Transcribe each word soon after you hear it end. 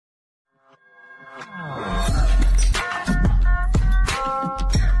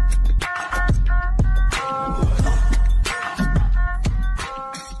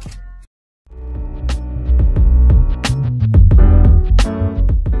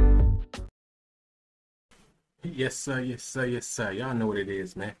Yes, sir. Yes, sir. Yes, sir. Y'all know what it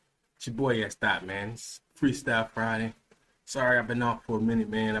is, man. It's your boy E.s.d.o.t, man. It's Freestyle Friday. Sorry, I've been off for a minute,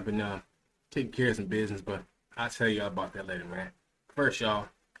 man. I've been taking care of some business, but I'll tell y'all about that later, man. First, y'all,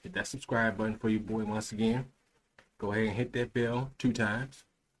 hit that subscribe button for your boy once again. Go ahead and hit that bell 2 times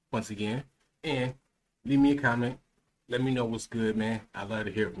once again. And leave me a comment. Let me know what's good, man. I love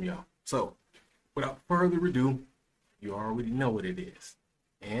to hear from y'all. So, without further ado, you already know what it is.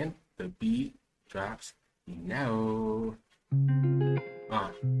 And the beat drops now.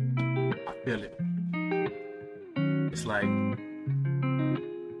 I feel it. It's like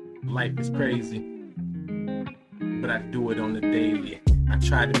life is crazy, but I do it on the daily. I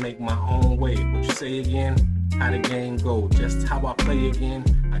try to make my own way. What you say again? How the game go? Just how I play again?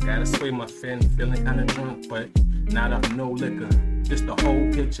 I gotta sway my fin, feeling kinda drunk, but not off no liquor. Just the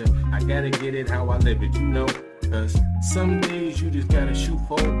whole picture. I gotta get it how I live it, you know. Cause some days you just gotta shoot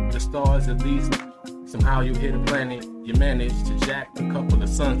for the stars at least. Somehow you hit a planet, you manage to jack a couple of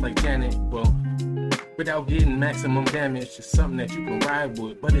suns like Janet. Well, without getting maximum damage, it's something that you can ride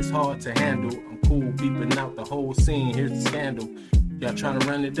with, but it's hard to handle. I'm cool beeping out the whole scene, here's the scandal. Y'all trying to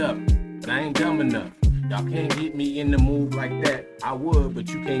run it up, but I ain't dumb enough. Y'all can't get me in the move like that. I would, but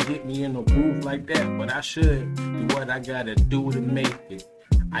you can't get me in no groove like that. But I should do what I gotta do to make it.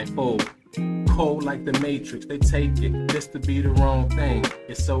 I fold. Cold like the Matrix, they take it just to be the wrong thing.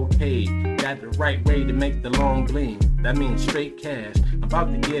 It's okay, got the right way to make the long gleam. That means straight cash. I'm about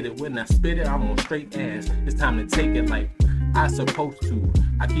to get it. When I spit it, I'm on straight ass. It's time to take it like I supposed to.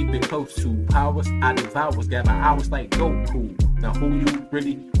 I keep it close to powers I devour. Got my hours like Goku. Now who you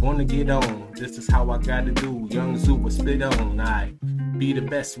really wanna get on? This is how I gotta do. Young Zoo will spit on. I be the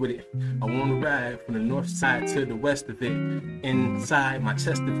best with it. I wanna ride from the north side to the west of it. Inside my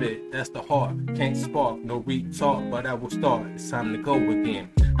chest of it, that's the heart. Can't spark, no re-talk, but I will start. It's time to go again.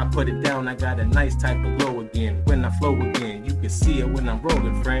 I put it down, I got a nice type of glow again. When I flow again, you can see it when I'm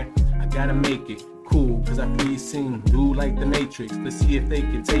rolling, friend. I gotta make it cool, cause I please seem blue like the Matrix. Let's see if they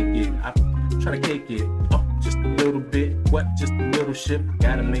can take it. I try to cake it up just a little bit. What? Just a little shit.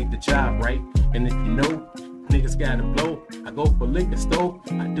 Gotta make the job right. And if you know, niggas gotta blow. I go for liquor store.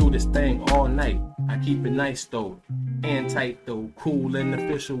 I do this thing all night. I keep it nice though, and tight though. Cool and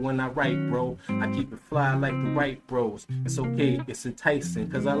official when I write, bro. I keep it fly like the right bros. It's okay, it's enticing,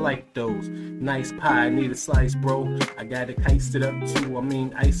 cause I like those. Nice pie, need a slice, bro. I gotta ice it up too.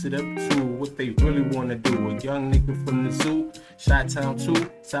 Ice it up too. What they really wanna do? A young nigga from the zoo, Chi-Town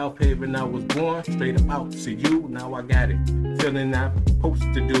 2, South Haven. I was born straight up out to you. Now I got it, feeling I'm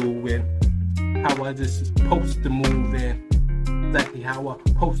supposed to do and how I just supposed to move in. Exactly how I'm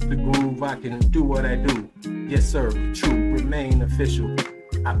supposed to groove. I can do what I do. Yes, sir, true, remain official.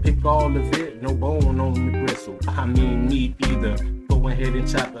 I pick all of it, no bone on the bristle. I mean meat either. Go ahead and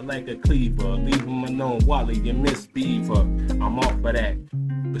chop it like a cleaver. Leave him alone, Wally, you miss Beaver. I'm off of that.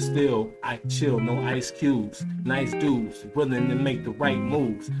 But still, I chill, no ice cubes. Nice dudes, willing to make the right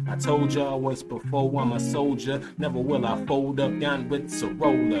moves. I told y'all once before, I'm a soldier. Never will I fold up down with a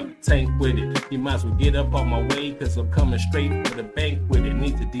roller. Tank with it, you might as well get up on my way, cause I'm coming straight for the bank with it.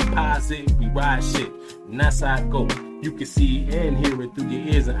 Need to deposit, we ride shit, and that's how I go. You can see and hear it through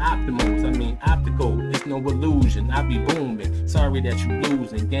your ears and optical. It's no illusion, I be booming. Sorry that you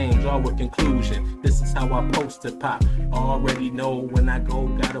losing, games all with conclusion. This is how I post to pop. Already know when I go,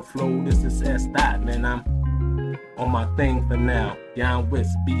 gotta flow. This is E.s.d.o.t, man. I'm on my thing for now. Young Wits,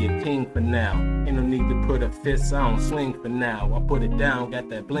 be a king for now. Ain't no need to put a fist on, swing for now. I put it down, got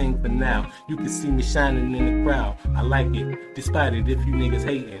that bling for now. You can see me shining in the crowd. I like it, despite it if you niggas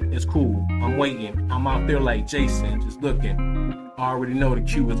hating. It's cool, I'm waiting. I'm out there like Jason, just looking. I already know the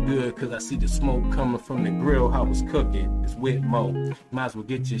cue is good, cause I see the smoke coming from the grill, how it's cooking. It's with Mo. Might as well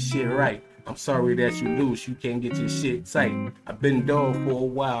get your shit right. I'm sorry that you loose, you can't get your shit tight. I've been dull for a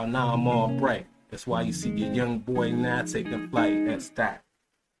while, now I'm all bright. That's why you see your young boy now taking flight. E.s.d.o.t.